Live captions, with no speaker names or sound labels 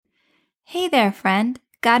Hey there, friend.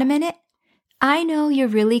 Got a minute? I know you're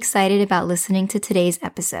really excited about listening to today's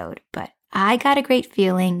episode, but I got a great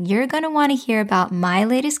feeling you're going to want to hear about my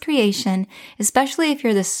latest creation, especially if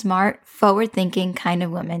you're the smart, forward-thinking kind of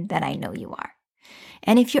woman that I know you are.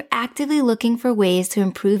 And if you're actively looking for ways to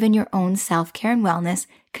improve in your own self-care and wellness,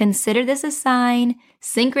 consider this a sign,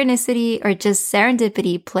 synchronicity, or just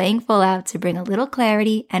serendipity playing full out to bring a little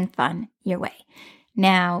clarity and fun your way.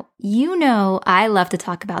 Now, you know I love to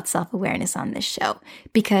talk about self-awareness on this show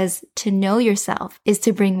because to know yourself is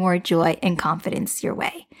to bring more joy and confidence your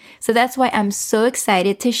way. So that's why I'm so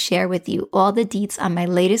excited to share with you all the deets on my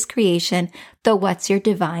latest creation, the What's Your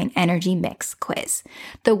Divine Energy Mix quiz.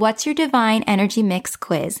 The What's Your Divine Energy Mix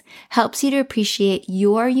quiz helps you to appreciate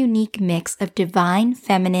your unique mix of divine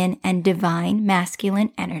feminine and divine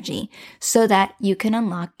masculine energy so that you can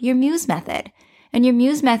unlock your Muse method. And your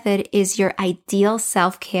Muse method is your ideal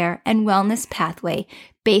self-care and wellness pathway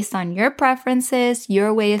based on your preferences,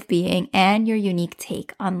 your way of being, and your unique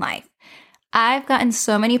take on life. I've gotten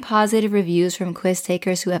so many positive reviews from quiz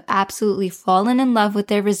takers who have absolutely fallen in love with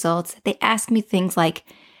their results. They ask me things like,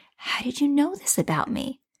 "How did you know this about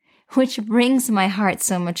me?" Which brings my heart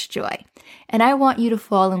so much joy. And I want you to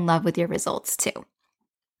fall in love with your results too.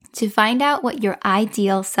 To find out what your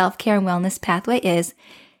ideal self-care and wellness pathway is,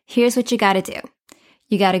 here's what you gotta do.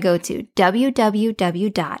 You got to go to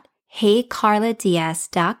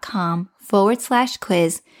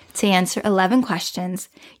www.heycarladiaz.com/quiz to answer 11 questions.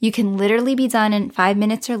 You can literally be done in 5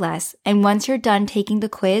 minutes or less. And once you're done taking the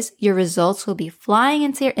quiz, your results will be flying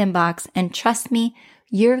into your inbox. And trust me,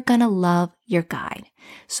 you're going to love your guide.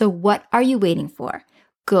 So what are you waiting for?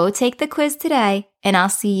 Go take the quiz today, and I'll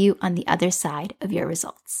see you on the other side of your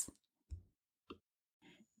results.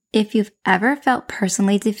 If you've ever felt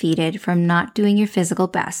personally defeated from not doing your physical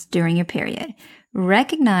best during your period,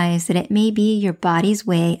 recognize that it may be your body's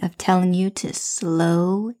way of telling you to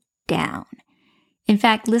slow down. In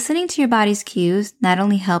fact, listening to your body's cues not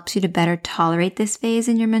only helps you to better tolerate this phase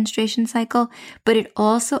in your menstruation cycle, but it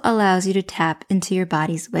also allows you to tap into your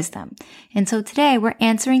body's wisdom. And so today we're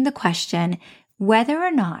answering the question whether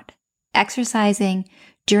or not exercising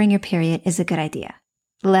during your period is a good idea.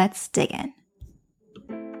 Let's dig in.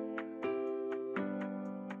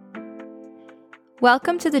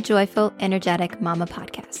 Welcome to the Joyful, Energetic Mama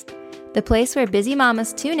Podcast, the place where busy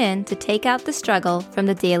mamas tune in to take out the struggle from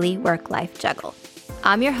the daily work-life juggle.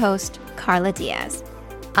 I'm your host, Carla Diaz.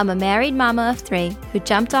 I'm a married mama of 3 who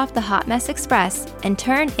jumped off the Hot Mess Express and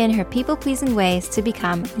turned in her people-pleasing ways to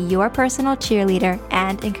become your personal cheerleader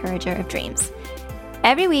and encourager of dreams.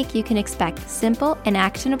 Every week, you can expect simple and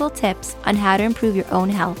actionable tips on how to improve your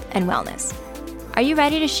own health and wellness. Are you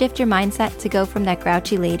ready to shift your mindset to go from that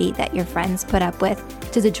grouchy lady that your friends put up with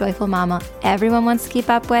to the joyful mama everyone wants to keep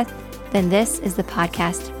up with? Then this is the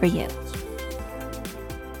podcast for you.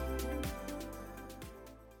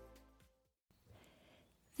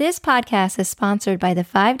 This podcast is sponsored by the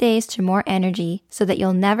 5 Days to More Energy so that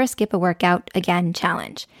you'll never skip a workout again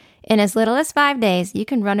challenge. In as little as 5 days, you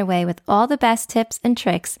can run away with all the best tips and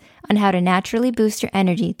tricks on how to naturally boost your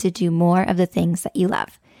energy to do more of the things that you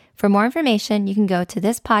love. For more information, you can go to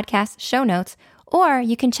this podcast show notes, or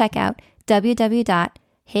you can check out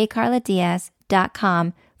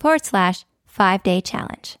www.heycarladiaz.com/5-day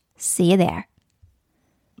challenge. See you there.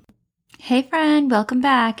 Hey friend, welcome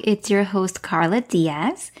back. It's your host, Carla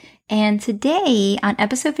Diaz. And today on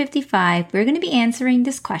episode 55, we're going to be answering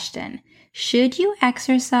this question. Should you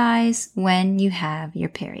exercise when you have your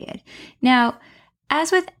period? Now, as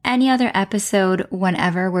with any other episode,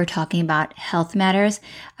 whenever we're talking about health matters,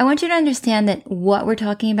 I want you to understand that what we're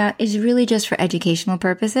talking about is really just for educational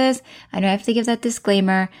purposes. I know I have to give that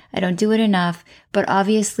disclaimer. I don't do it enough, but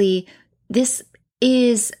obviously this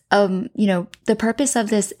is, the purpose of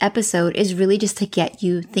this episode is really just to get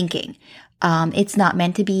you thinking. It's not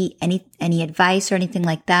meant to be any advice or anything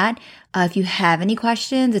like that. If you have any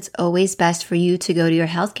questions, it's always best for you to go to your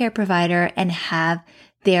healthcare provider and have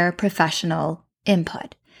their professional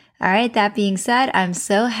input. All right. That being said, I'm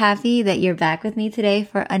so happy that you're back with me today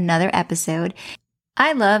for another episode.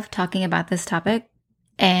 I love talking about this topic.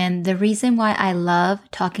 And the reason why I love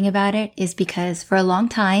talking about it is because for a long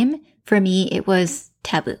time, for me, it was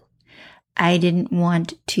taboo. I didn't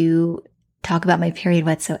want to talk about my period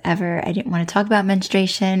whatsoever. I didn't want to talk about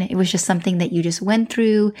menstruation. It was just something that you just went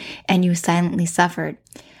through and you silently suffered.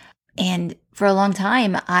 And for a long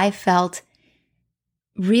time, I felt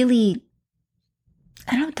really,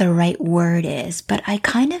 I don't know what the right word is, but I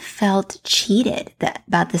kind of felt cheated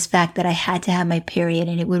about this fact that I had to have my period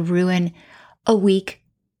and it would ruin a week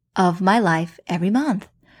of my life every month.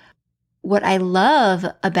 What I love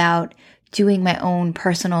about doing my own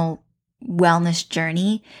personal wellness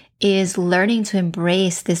journey is learning to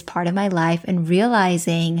embrace this part of my life and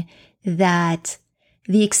realizing that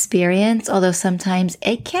the experience, although sometimes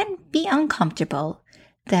it can be uncomfortable,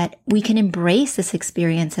 that we can embrace this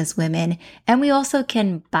experience as women, and we also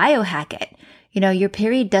can biohack it. Your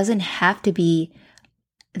period doesn't have to be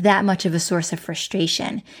that much of a source of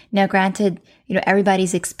frustration. Now, granted,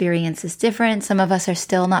 everybody's experience is different. Some of us are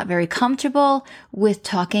still not very comfortable with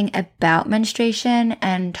talking about menstruation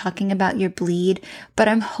and talking about your bleed, but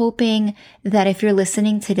I'm hoping that if you're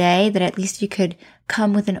listening today, that at least you could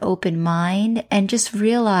come with an open mind and just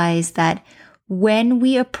realize that when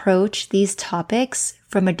we approach these topics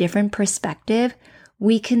from a different perspective,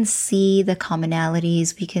 we can see the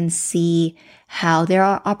commonalities, we can see how there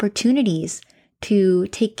are opportunities to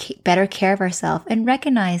take better care of ourselves and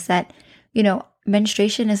recognize that,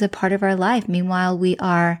 menstruation is a part of our life. Meanwhile, we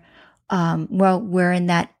are, we're in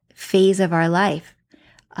that phase of our life.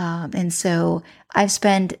 And so I've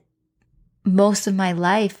spent most of my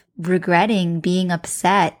life regretting being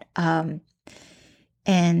upset, and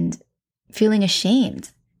feeling ashamed.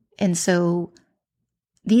 And so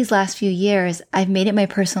these last few years, I've made it my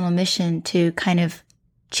personal mission to kind of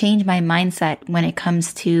change my mindset when it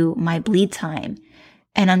comes to my bleed time,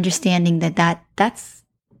 and understanding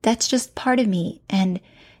that's just part of me, and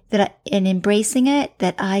in embracing it,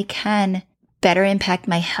 that I can better impact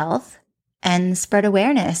my health and spread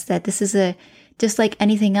awareness that this is just like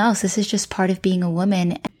anything else, this is just part of being a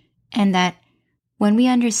woman. And that when we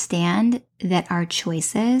understand that our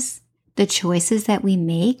choices, the choices that we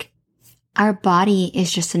make, our body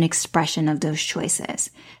is just an expression of those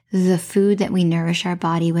choices. The food that we nourish our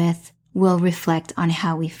body with will reflect on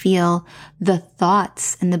how we feel. The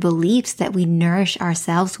thoughts and the beliefs that we nourish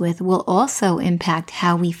ourselves with will also impact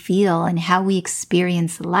how we feel and how we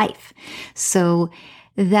experience life. So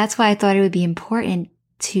that's why I thought it would be important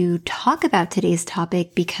to talk about today's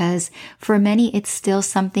topic, because for many, it's still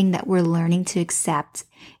something that we're learning to accept.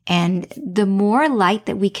 And the more light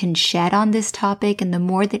that we can shed on this topic, and the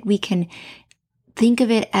more that we can think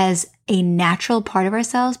of it as a natural part of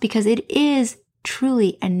ourselves, because it is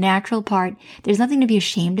truly a natural part. There's nothing to be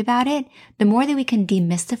ashamed about it. The more that we can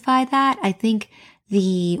demystify that, I think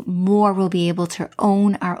the more we'll be able to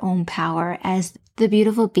own our own power as the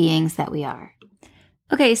beautiful beings that we are.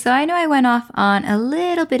 Okay, so I know I went off on a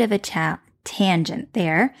little bit of a tangent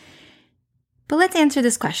there, but let's answer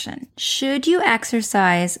this question. Should you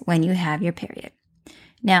exercise when you have your period?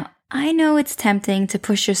 Now, I know it's tempting to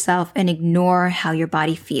push yourself and ignore how your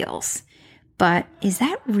body feels, but is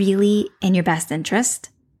that really in your best interest?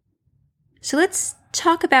 So let's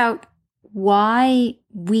talk about why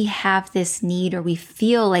we have this need, or we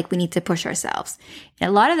feel like we need to push ourselves. And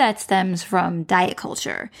a lot of that stems from diet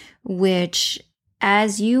culture, which,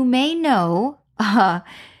 as you may know,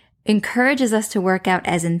 encourages us to work out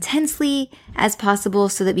as intensely as possible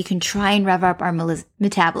so that we can try and rev up our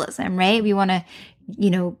metabolism, right? We want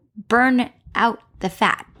to, burn out the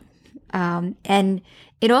fat. And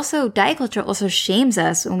diet culture also shames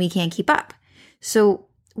us when we can't keep up. So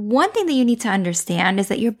one thing that you need to understand is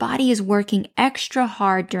that your body is working extra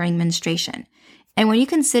hard during menstruation. And when you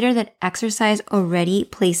consider that exercise already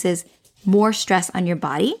places more stress on your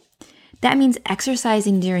body, that means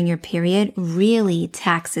exercising during your period really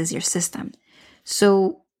taxes your system.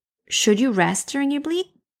 So should you rest during your bleed?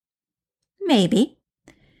 Maybe.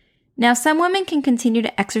 Now, some women can continue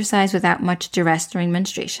to exercise without much duress during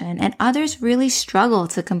menstruation, and others really struggle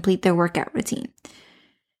to complete their workout routine.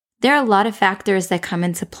 There are a lot of factors that come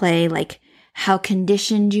into play, like how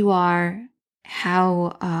conditioned you are,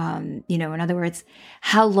 how, in other words,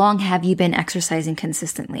 how long have you been exercising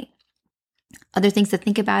consistently? Other things to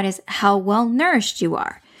think about is how well nourished you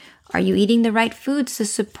are. Are you eating the right foods to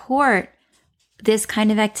support this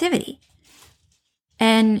kind of activity?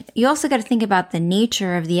 And you also got to think about the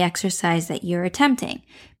nature of the exercise that you're attempting,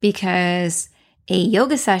 because a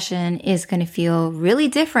yoga session is going to feel really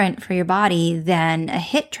different for your body than a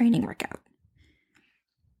HIIT training workout.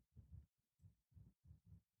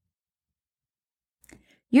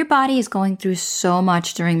 Your body is going through so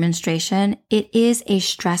much during menstruation. It is a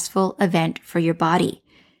stressful event for your body.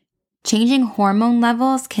 Changing hormone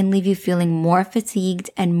levels can leave you feeling more fatigued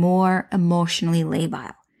and more emotionally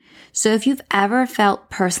labile. So if you've ever felt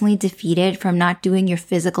personally defeated from not doing your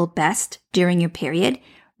physical best during your period,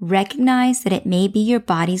 recognize that it may be your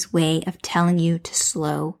body's way of telling you to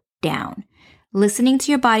slow down. Listening to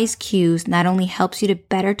your body's cues not only helps you to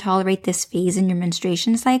better tolerate this phase in your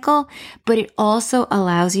menstruation cycle, but it also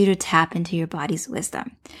allows you to tap into your body's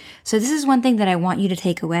wisdom. So this is one thing that I want you to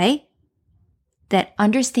take away, that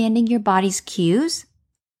understanding your body's cues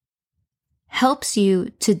helps you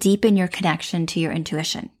to deepen your connection to your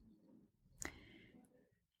intuition.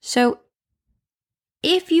 So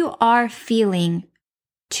if you are feeling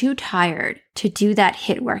too tired to do that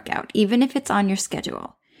HIIT workout, even if it's on your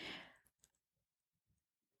schedule,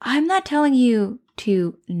 I'm not telling you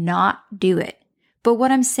to not do it. But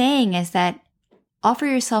what I'm saying is that offer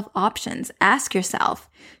yourself options. Ask yourself,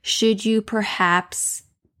 should you perhaps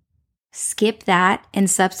skip that and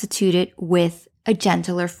substitute it with a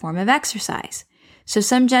gentler form of exercise? So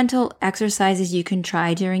some gentle exercises you can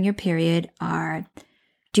try during your period are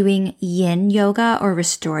doing yin yoga or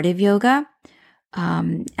restorative yoga.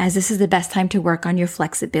 As this is the best time to work on your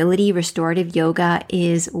flexibility, restorative yoga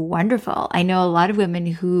is wonderful. I know a lot of women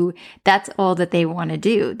who that's all that they want to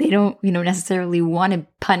do. They don't, necessarily want to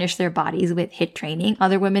punish their bodies with HIIT training.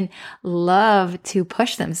 Other women love to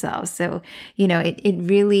push themselves. So, it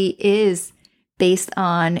really is based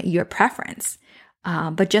on your preference.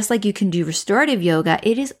 But just like you can do restorative yoga,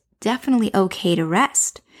 it is definitely okay to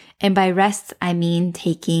rest. And by rest, I mean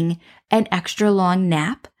taking an extra long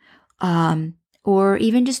nap, or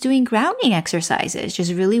even just doing grounding exercises.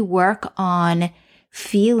 Just really work on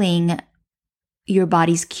feeling your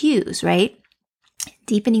body's cues, right?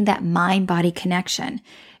 Deepening that mind-body connection.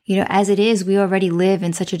 As it is, we already live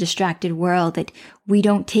in such a distracted world that we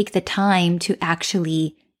don't take the time to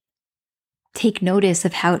actually take notice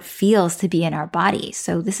of how it feels to be in our body.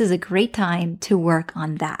 So this is a great time to work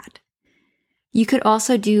on that. You could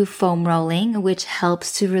also do foam rolling, which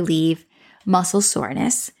helps to relieve muscle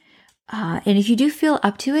soreness. And if you do feel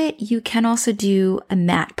up to it, you can also do a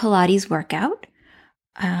mat Pilates workout,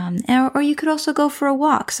 or you could also go for a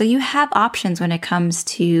walk. So you have options when it comes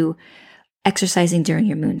to exercising during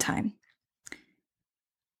your moon time.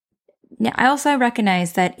 Now, I also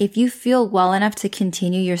recognize that if you feel well enough to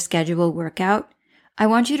continue your scheduled workout, I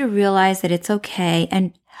want you to realize that it's okay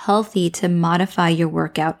and healthy to modify your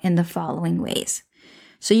workout in the following ways.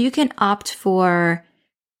 So you can opt for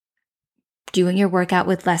doing your workout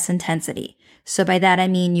with less intensity. So by that, I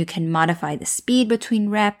mean you can modify the speed between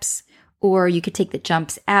reps, or you could take the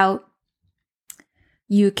jumps out.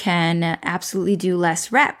 You can absolutely do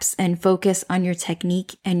less reps and focus on your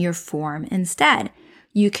technique and your form instead.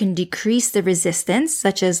 You can decrease the resistance,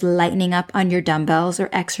 such as lightening up on your dumbbells or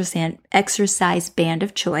exercise band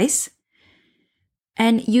of choice.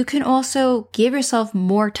 And you can also give yourself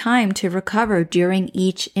more time to recover during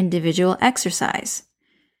each individual exercise.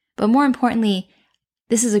 But more importantly,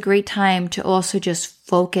 this is a great time to also just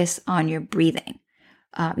focus on your breathing.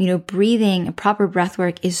 Breathing, proper breath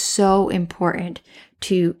work is so important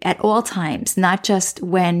at all times, not just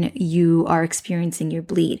when you are experiencing your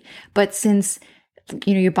bleed. But since,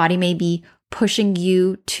 your body may be pushing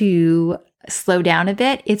you to slow down a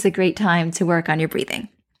bit, it's a great time to work on your breathing.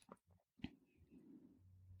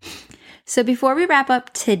 So before we wrap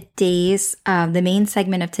up today's, the main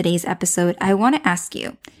segment of today's episode, I want to ask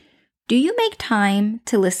you, do you make time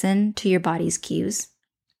to listen to your body's cues?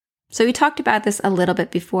 So we talked about this a little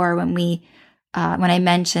bit before when I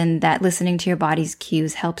mentioned that listening to your body's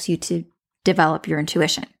cues helps you to develop your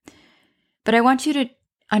intuition. But I want you to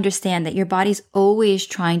understand that your body's always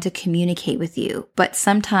trying to communicate with you, but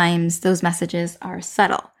sometimes those messages are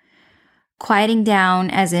subtle. Quieting down,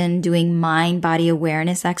 as in doing mind-body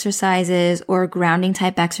awareness exercises or grounding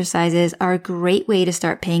type exercises, are a great way to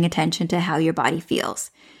start paying attention to how your body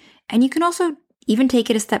feels. And you can also even take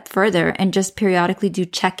it a step further and just periodically do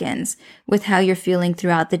check-ins with how you're feeling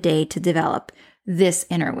throughout the day to develop this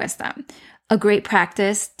inner wisdom. A great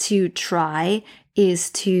practice to try is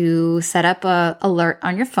to set up an alert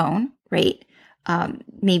on your phone, right?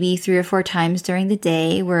 Maybe 3 or 4 times during the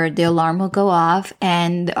day where the alarm will go off,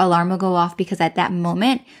 and the alarm will go off because at that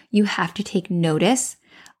moment you have to take notice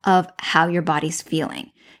of how your body's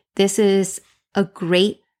feeling. This is a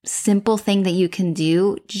great simple thing that you can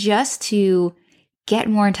do just to get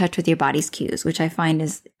more in touch with your body's cues, which I find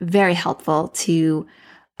is very helpful to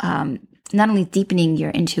not only deepening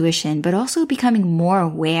your intuition, but also becoming more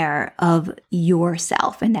aware of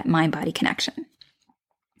yourself and that mind-body connection.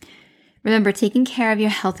 Remember, taking care of your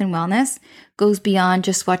health and wellness goes beyond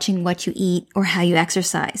just watching what you eat or how you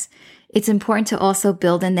exercise. It's important to also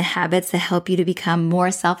build in the habits that help you to become more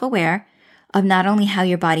self-aware of not only how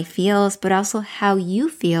your body feels, but also how you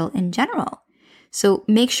feel in general. So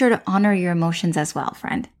make sure to honor your emotions as well,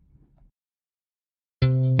 friend.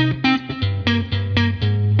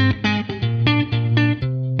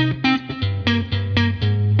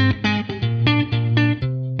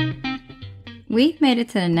 We've made it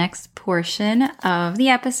to the next portion of the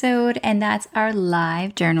episode, and that's our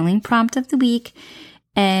live journaling prompt of the week.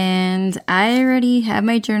 And I already have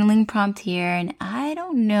my journaling prompt here, and I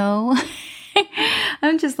don't know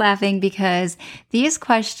I'm just laughing because these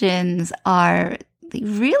questions they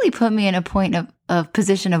really put me in a point of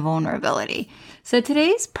position of vulnerability. So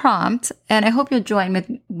today's prompt, and I hope you'll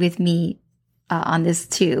join with me on this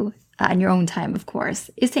too, in your own time, of course,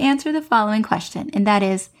 is to answer the following question. And that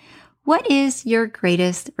is, what is your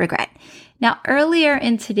greatest regret? Now, earlier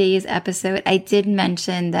in today's episode, I did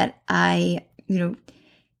mention that I,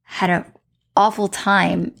 had an awful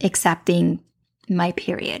time accepting my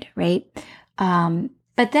period, right?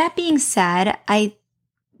 But that being said, I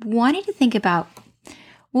wanted to think about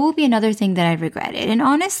what would be another thing that I regretted. And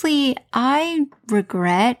honestly, I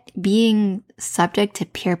regret being subject to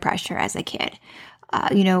peer pressure as a kid.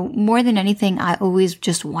 More than anything, I always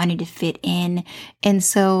just wanted to fit in. And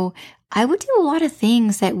so I would do a lot of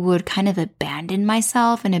things that would kind of abandon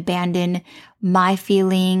myself and abandon my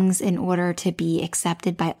feelings in order to be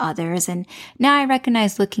accepted by others. And now I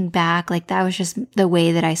recognize, looking back, like that was just the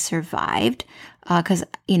way that I survived. Because,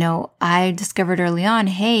 I discovered early on,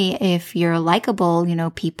 hey, if you're likable,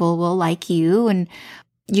 people will like you and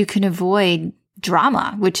you can avoid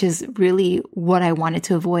drama, which is really what I wanted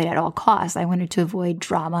to avoid at all costs. I wanted to avoid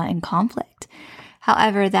drama and conflict.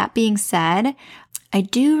 However, that being said, I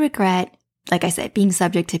do regret, like I said, being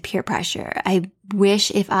subject to peer pressure. I wish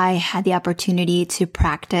if I had the opportunity to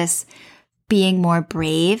practice being more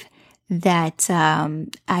brave, that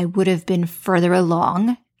I would have been further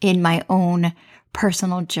along in my own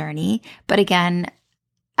personal journey. But again,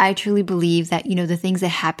 I truly believe that, the things that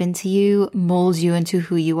happen to you molds you into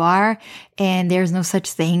who you are. And there's no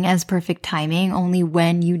such thing as perfect timing, only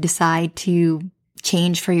when you decide to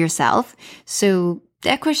change for yourself. So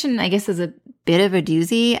that question, I guess, is a bit of a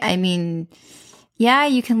doozy. I mean, yeah,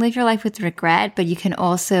 you can live your life with regret, but you can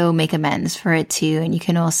also make amends for it too. And you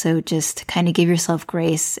can also just kind of give yourself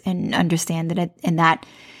grace and understand that in that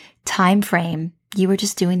time frame, you were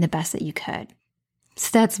just doing the best that you could. So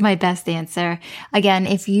that's my best answer. Again,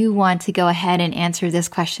 if you want to go ahead and answer this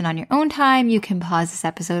question on your own time, you can pause this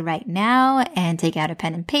episode right now and take out a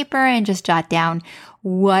pen and paper and just jot down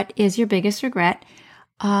what is your biggest regret,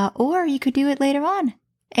 or you could do it later on.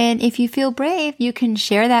 And if you feel brave, you can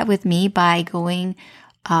share that with me by going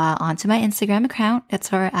onto my Instagram account. That's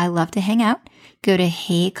where I love to hang out. Go to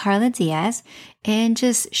Hey Carla Diaz and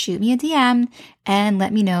just shoot me a DM and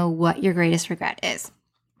let me know what your greatest regret is.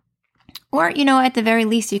 Or, at the very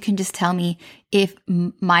least, you can just tell me if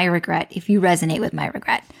you resonate with my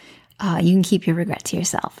regret. You can keep your regret to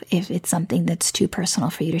yourself if it's something that's too personal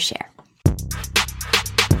for you to share.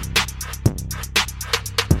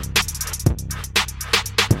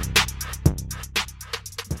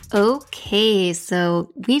 Okay,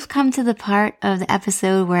 so we've come to the part of the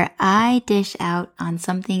episode where I dish out on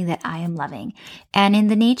something that I am loving. And in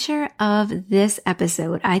the nature of this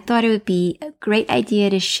episode, I thought it would be a great idea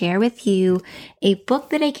to share with you a book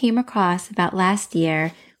that I came across about last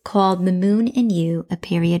year called The Moon and You, a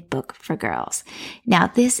period book for girls. Now,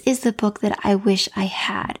 this is the book that I wish I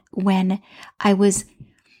had when I was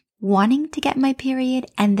wanting to get my period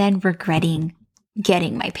and then regretting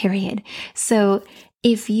getting my period. So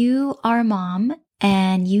if you are a mom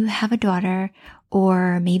and you have a daughter,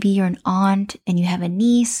 or maybe you're an aunt and you have a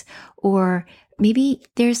niece, or maybe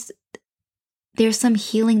there's some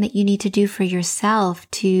healing that you need to do for yourself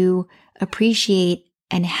to appreciate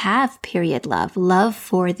and have period love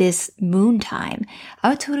for this moon time, I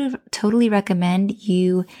would totally recommend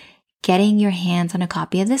you getting your hands on a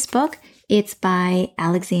copy of this book. It's by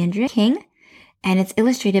Alexandria King, and it's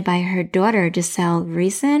illustrated by her daughter, Giselle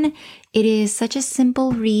Reason. It is such a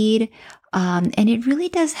simple read, and it really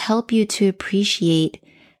does help you to appreciate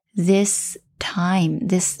this time,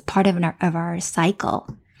 this part of our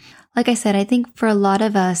cycle. Like I said, I think for a lot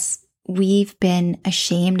of us, we've been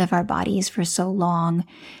ashamed of our bodies for so long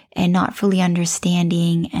and not fully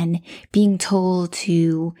understanding and being told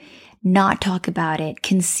to not talk about it,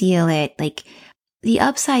 conceal it. Like, the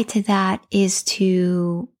upside to that is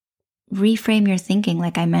to reframe your thinking,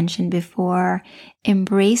 like I mentioned before.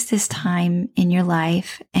 Embrace this time in your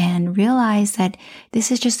life and realize that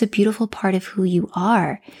this is just a beautiful part of who you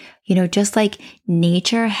are. Just like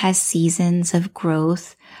nature has seasons of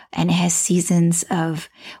growth and it has seasons of,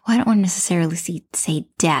 I don't want to necessarily say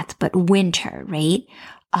death, but winter, right?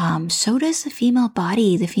 So does the female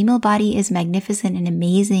body. The female body is magnificent and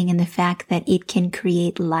amazing in the fact that it can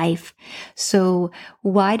create life. So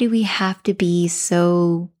why do we have to be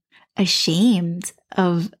so ashamed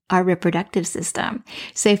of our reproductive system?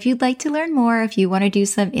 So if you'd like to learn more, if you want to do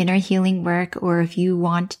some inner healing work, or if you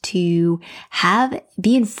want to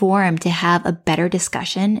be informed to have a better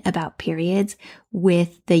discussion about periods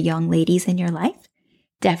with the young ladies in your life,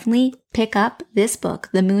 definitely pick up this book,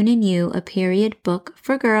 The Moon and You, a period book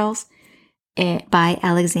for girls by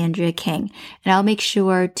Alexandria King. And I'll make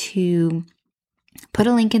sure to put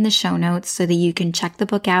a link in the show notes so that you can check the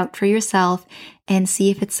book out for yourself and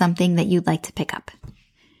see if it's something that you'd like to pick up.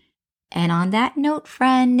 And on that note,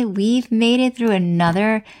 friend, we've made it through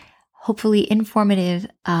another hopefully informative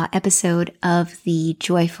episode of the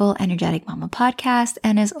Joyful Energetic Mama podcast.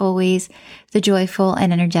 And as always, the Joyful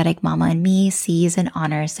and Energetic Mama in me sees and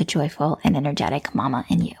honors the Joyful and Energetic Mama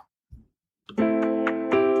in you.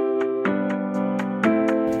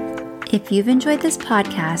 If you've enjoyed this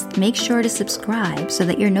podcast, make sure to subscribe so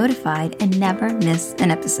that you're notified and never miss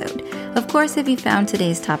an episode. Of course, if you found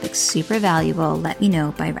today's topic super valuable, let me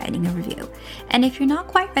know by writing a review. And if you're not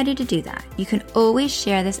quite ready to do that, you can always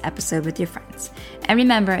share this episode with your friends. And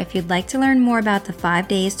remember, if you'd like to learn more about the 5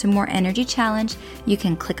 Days to More Energy Challenge, you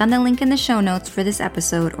can click on the link in the show notes for this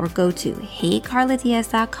episode or go to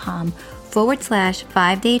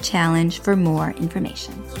heycarladiaz.com/5-day challenge for more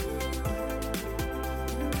information.